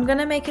 I'm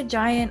gonna make a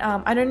giant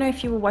I don't know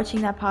if you were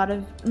watching that part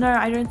of. No,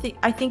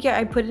 I think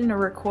I put it in a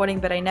recording,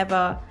 but I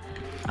never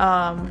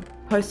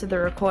posted the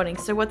recording.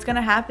 So what's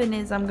gonna happen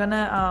is I'm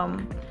gonna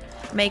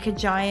make a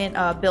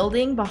giant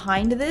building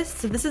behind this.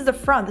 So this is the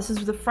front. This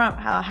is the front,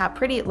 how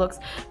pretty it looks.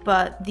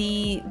 But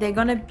these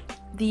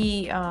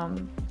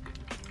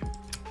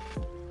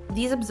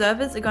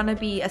observers are gonna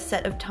be a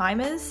set of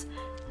timers,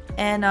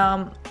 and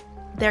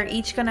they're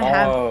each gonna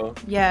have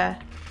yeah.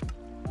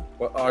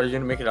 Well, are you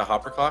gonna make it a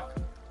hopper clock?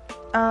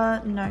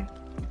 No.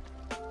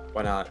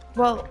 Why not?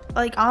 Well,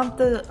 like aren't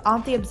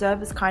the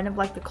observers kind of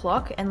like the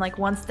clock, and like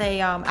once they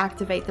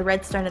activate the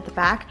redstone at the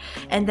back,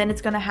 and then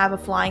it's gonna have a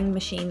flying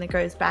machine that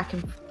goes back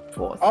and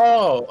forth.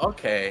 Oh,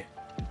 okay.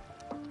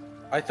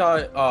 I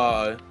thought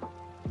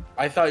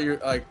you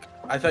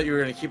were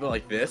gonna keep it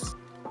like this,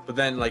 but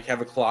then like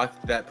have a clock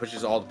that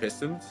pushes all the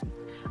pistons.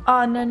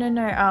 Oh no.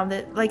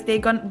 Like they're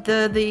gonna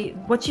the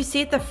what you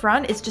see at the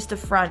front is just a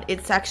front.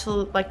 It's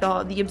actually like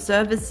the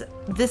observers.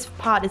 This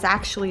part is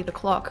actually the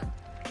clock.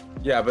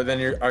 Yeah, but then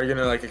are you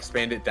gonna like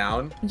expand it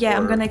down? Yeah,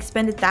 I'm gonna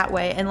expand it that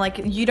way, and like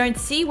you don't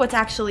see what's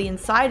actually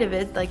inside of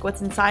it. Like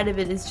what's inside of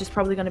it is just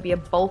probably gonna be a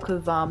bulk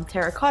of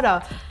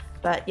terracotta,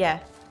 but yeah.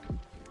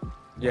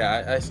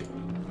 Yeah, I see.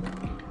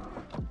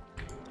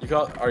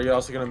 Are you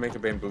also gonna make a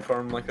bamboo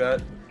farm like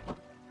that?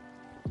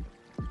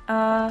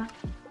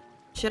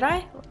 Should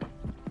I?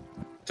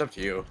 It's up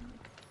to you.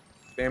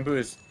 Bamboo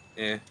is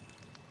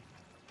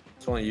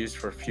It's only used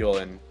for fuel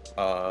and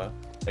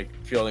like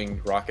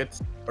fueling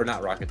rockets, or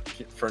not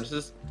rockets,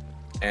 furnaces,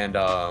 and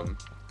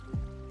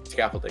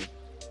scaffolding.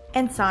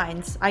 And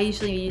signs. I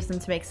usually use them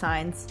to make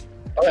signs.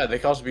 Oh yeah, they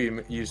can also be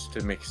used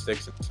to make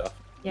sticks and stuff.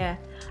 Yeah.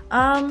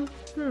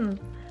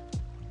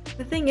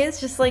 The thing is,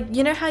 just like,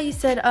 you know how you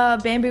said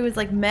bamboo is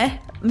like meh?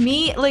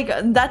 Me, like,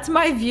 that's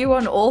my view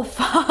on all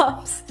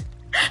farms.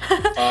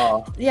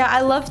 Yeah,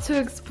 I love to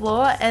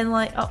explore and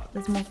like, oh,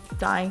 there's more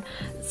dying.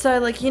 So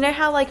like, you know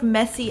how like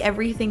messy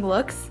everything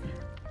looks?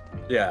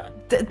 Yeah.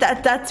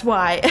 That's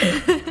why.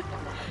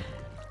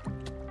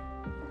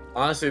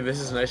 Honestly, this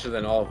is nicer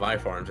than all of my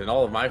farms, and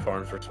all of my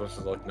farms were supposed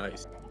to look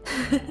nice.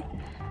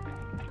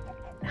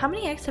 How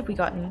many eggs have we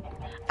gotten?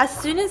 As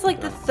soon as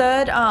like the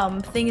third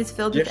thing is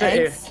filled with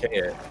eggs. AFK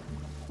it.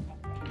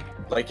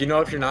 Like, you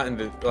know, if you're not in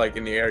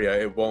the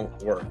area, it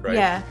won't work, right?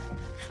 Yeah.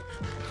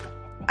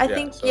 I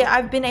think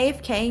I've been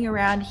AFKing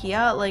around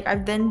here. Like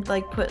I've then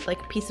like put like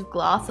a piece of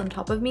glass on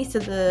top of me so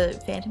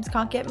the phantoms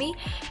can't get me.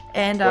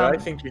 And what I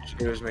think you should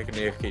do is make an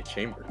AFK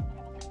chamber.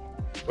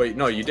 Wait,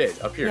 no, you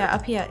did up here. Yeah,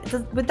 up here.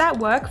 Would that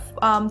work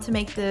to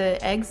make the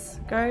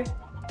eggs go?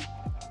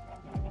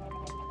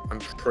 I'm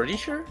pretty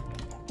sure.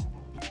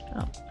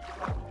 Oh,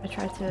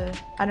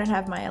 I don't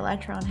have my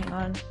electron. Hang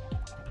on.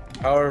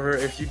 However,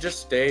 if you just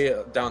stay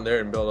down there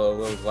and build a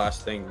little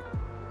glass thing,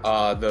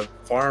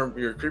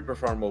 your creeper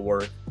farm will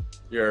work.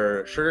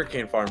 Your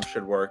sugarcane farm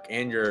should work,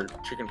 and your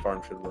chicken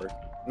farm should work.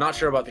 Not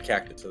sure about the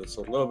cactus, so it's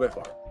a little bit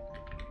far.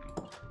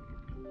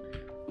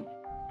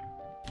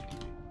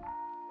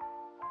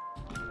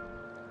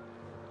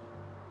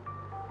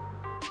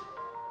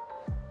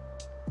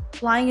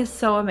 Flying is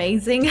so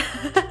amazing.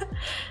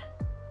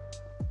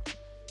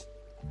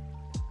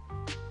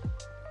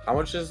 How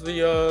much is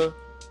the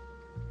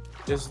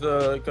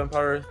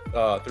gunpowder?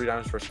 3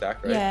 diamonds per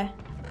stack, right? Yeah.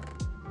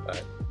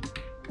 Right.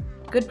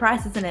 Good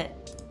price, isn't it?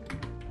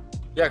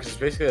 Yeah, because it's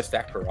basically a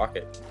stack per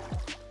rocket.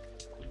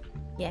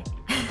 Yeah.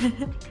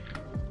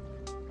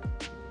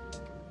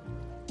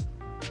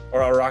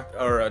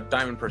 or a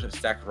diamond per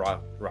stack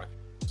rocket,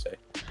 say.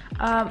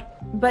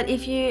 But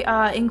if you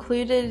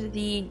included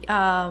the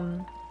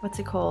what's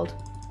it called?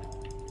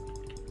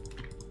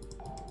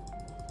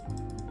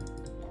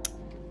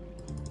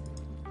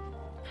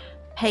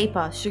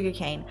 paper,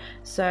 sugarcane.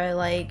 So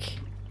like,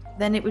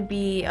 then it would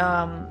be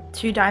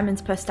 2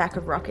 diamonds per stack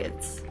of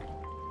rockets.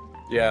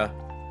 Yeah.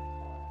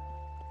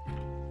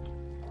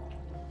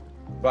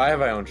 But I have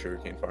my own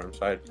sugarcane farm,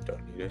 so I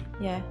don't need it.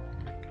 Yeah.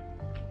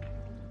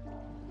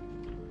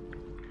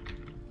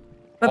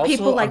 But Also,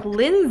 people like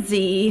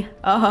Lindsay,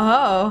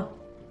 oh.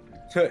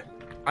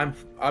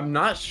 I'm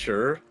not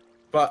sure,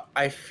 but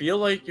I feel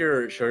like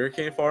your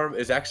sugarcane farm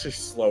is actually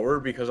slower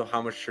because of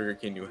how much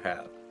sugarcane you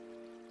have.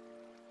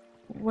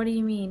 What do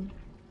you mean?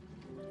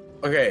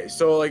 Okay,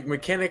 so like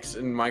mechanics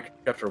in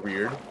Minecraft are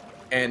weird,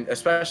 and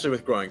especially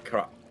with growing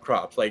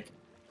crops. Like,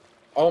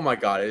 oh my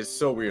god, it's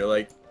so weird.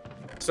 Like,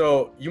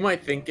 so you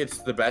might think it's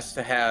the best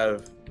to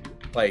have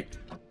like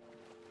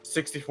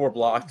 64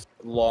 blocks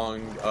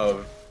long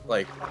of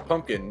like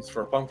pumpkins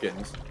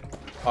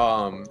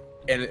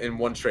in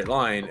one straight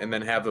line, and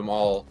then have them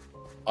all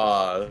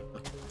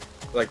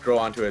like grow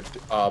onto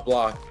a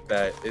block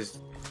that is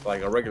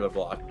like a regular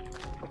block.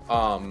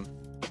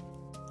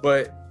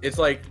 But it's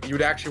like you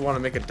would actually want to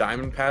make a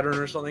diamond pattern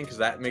or something, because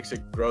that makes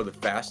it grow the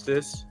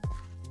fastest.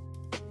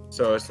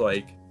 So it's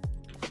like,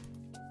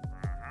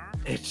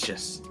 it's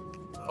just,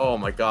 oh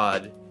my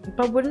god.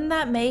 But wouldn't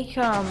that make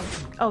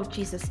oh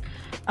Jesus,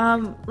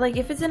 like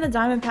if it's in a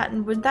diamond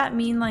pattern, would that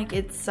mean like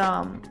it's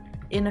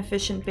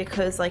inefficient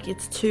because like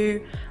it's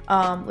 2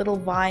 little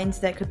vines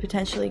that could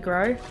potentially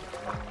grow?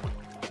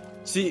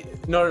 See,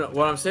 no,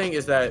 what I'm saying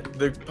is that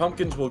the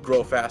pumpkins will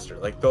grow faster.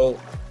 Like they'll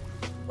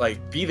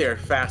like be there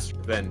faster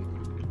than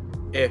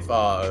if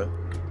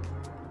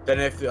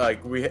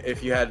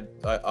if you had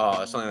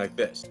something like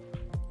this.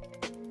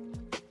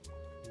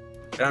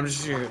 And I'm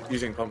just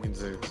using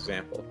pumpkins as an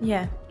example.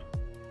 Yeah.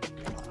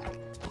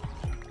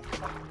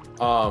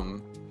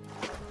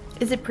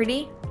 Is it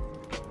pretty?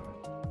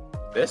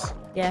 This?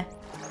 Yeah.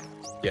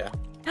 Yeah.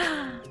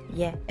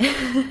 Yeah.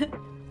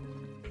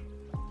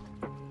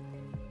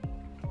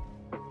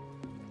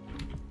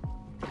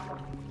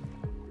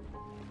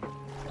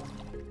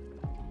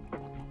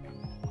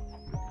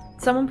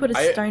 Someone put a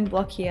stone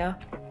block here.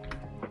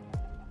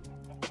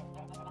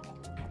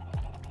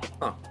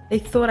 Huh. They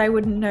thought I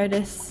wouldn't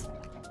notice.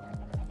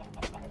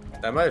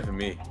 That might have been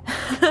me.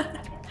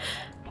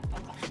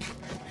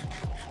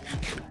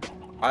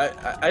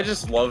 I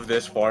just love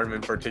this farm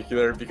in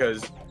particular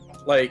because,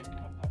 like,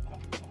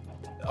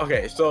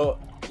 okay, so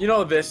you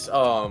know this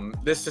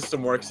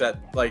system works at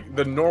like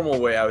the normal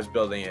way I was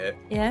building it.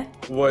 Yeah.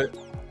 What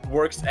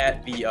works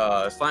at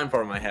the slime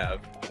farm I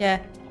have.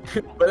 Yeah.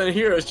 But then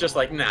here it's just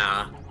like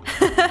nah.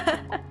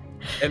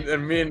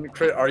 and me and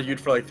Crit argued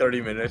for like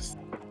 30 minutes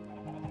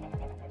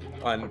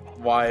on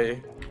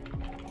why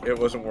it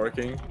wasn't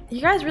working.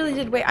 You guys really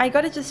did. Wait, I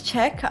gotta just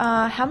check.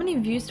 How many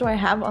views do I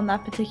have on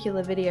that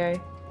particular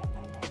video?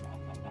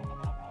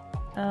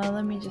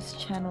 Let me just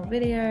channel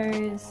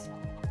videos.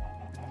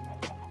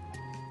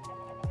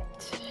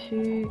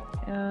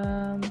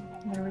 No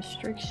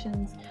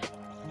restrictions.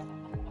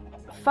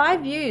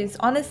 5 views.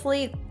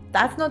 Honestly,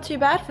 that's not too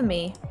bad for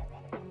me.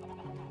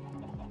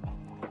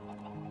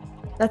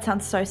 That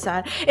sounds so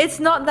sad. It's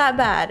not that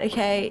bad,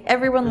 okay?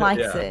 Everyone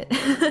likes it.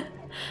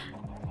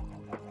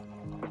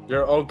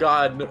 Oh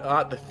god,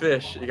 not the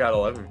fish. You got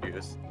 11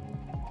 views.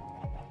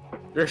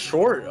 Your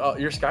short,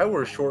 your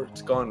Skyward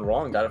short's gone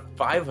wrong. Got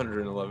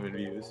 511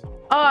 views.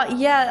 Oh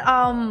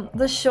yeah,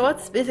 the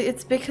shorts.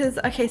 It's because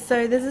okay,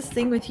 so there's this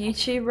thing with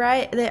YouTube,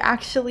 right? They're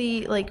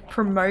actually like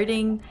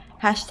promoting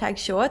hashtag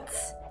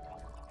shorts.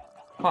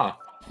 Huh.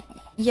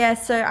 Yeah,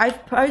 so I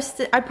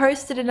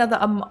posted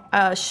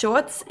another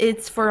shorts.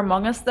 It's for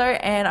Among Us though,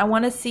 and I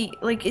want to see,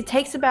 like, it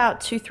takes about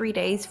 2-3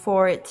 days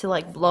for it to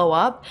like blow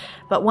up,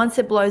 but once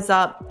it blows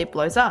up, it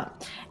blows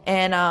up.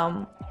 And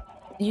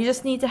you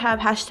just need to have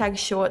hashtag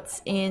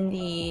shorts in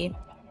the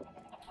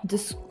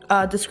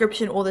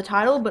description or the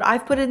title, but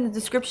I've put it in the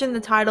description, the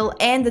title,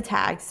 and the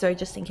tag, so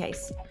just in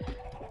case.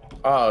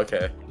 Oh,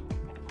 okay.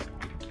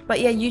 But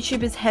yeah,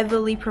 YouTube is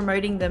heavily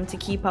promoting them to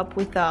keep up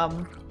with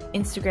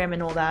Instagram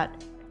and all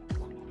that.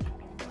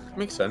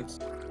 Makes sense.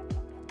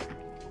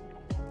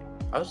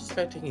 How's this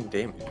guy taking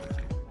damage?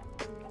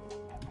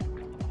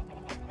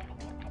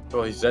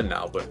 Well, he's dead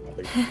now, but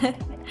like...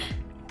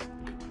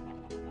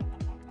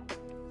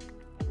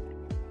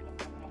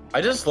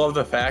 I just love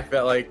the fact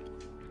that, like,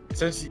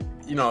 since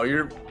you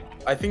know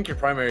I think your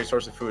primary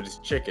source of food is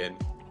chicken.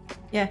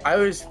 Yeah. I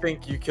always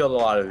think you killed a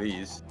lot of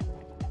these.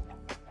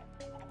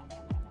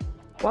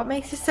 What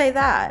makes you say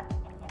that?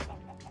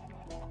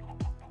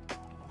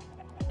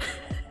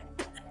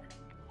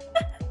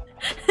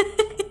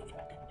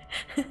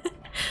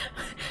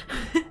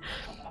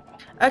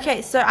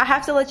 Okay, so I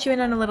have to let you in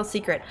on a little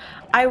secret.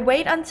 I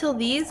wait until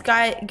these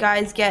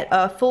guys get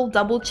a full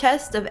double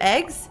chest of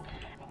eggs,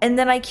 and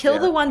then I kill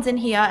the ones in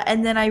here,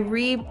 and then I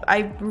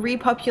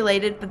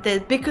repopulate it,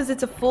 but because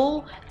it's a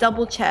full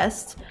double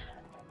chest,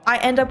 I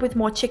end up with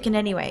more chicken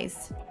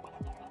anyways.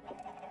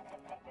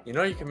 You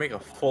know you can make a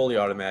fully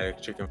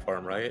automatic chicken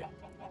farm, right?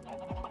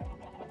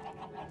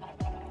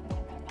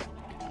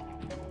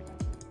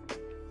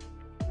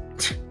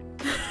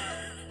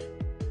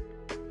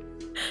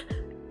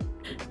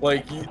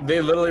 Like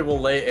they literally will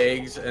lay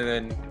eggs and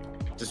then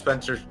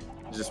dispense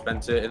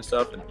it and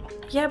stuff. And...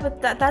 Yeah,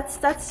 but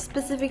that's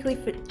specifically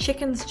for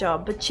chicken's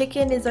job. But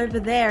chicken is over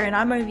there and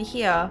I'm over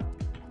here.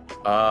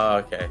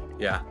 Okay.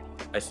 Yeah.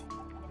 I see.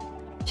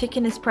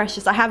 Chicken is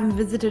precious. I haven't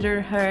visited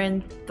her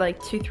in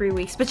like 2-3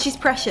 weeks, but she's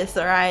precious,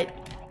 all right?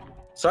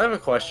 So I have a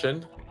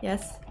question.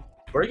 Yes.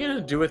 What are you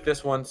gonna do with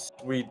this once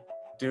we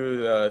do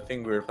the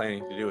thing we were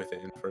planning to do with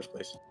it in the first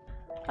place?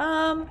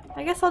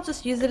 I guess I'll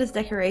just use it as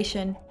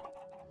decoration.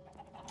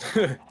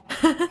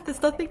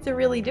 There's nothing to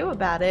really do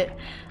about it.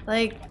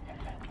 Like,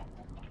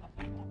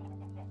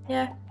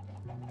 yeah.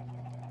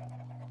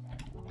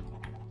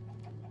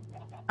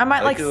 I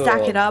might like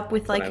stack it up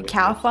with like a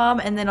cow farm,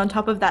 and then on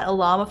top of that a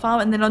llama farm,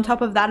 and then on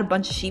top of that a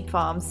bunch of sheep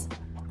farms.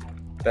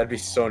 That'd be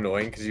so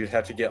annoying because you'd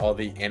have to get all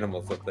the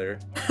animals up there.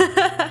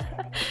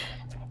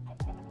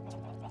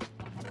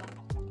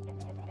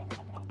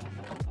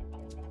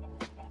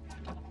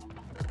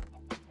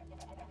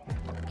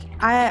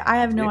 I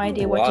have no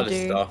idea what to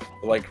do. A lot of stuff,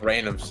 like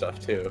random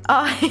stuff too.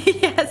 Oh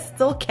yes,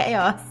 it's all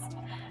chaos.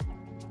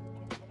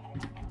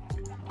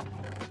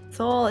 It's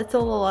all a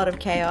lot of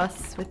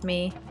chaos with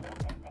me.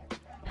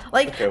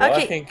 Like, okay, well,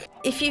 okay, I think...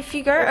 if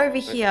you go over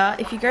here,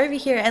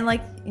 and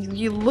like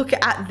you look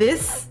at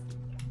this,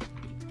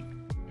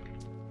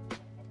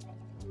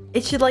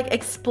 it should like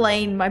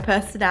explain my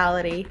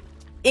personality,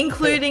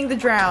 including the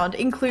drowned,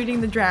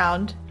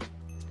 Alright,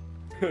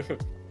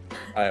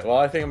 well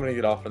I think I'm gonna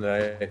get off for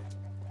the night.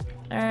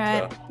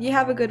 Alright, you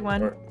have a good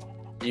one. Or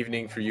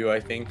evening for you, I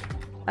think.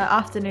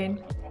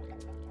 Afternoon.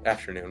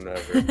 Afternoon,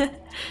 whatever.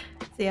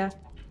 See ya.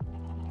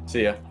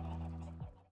 See ya.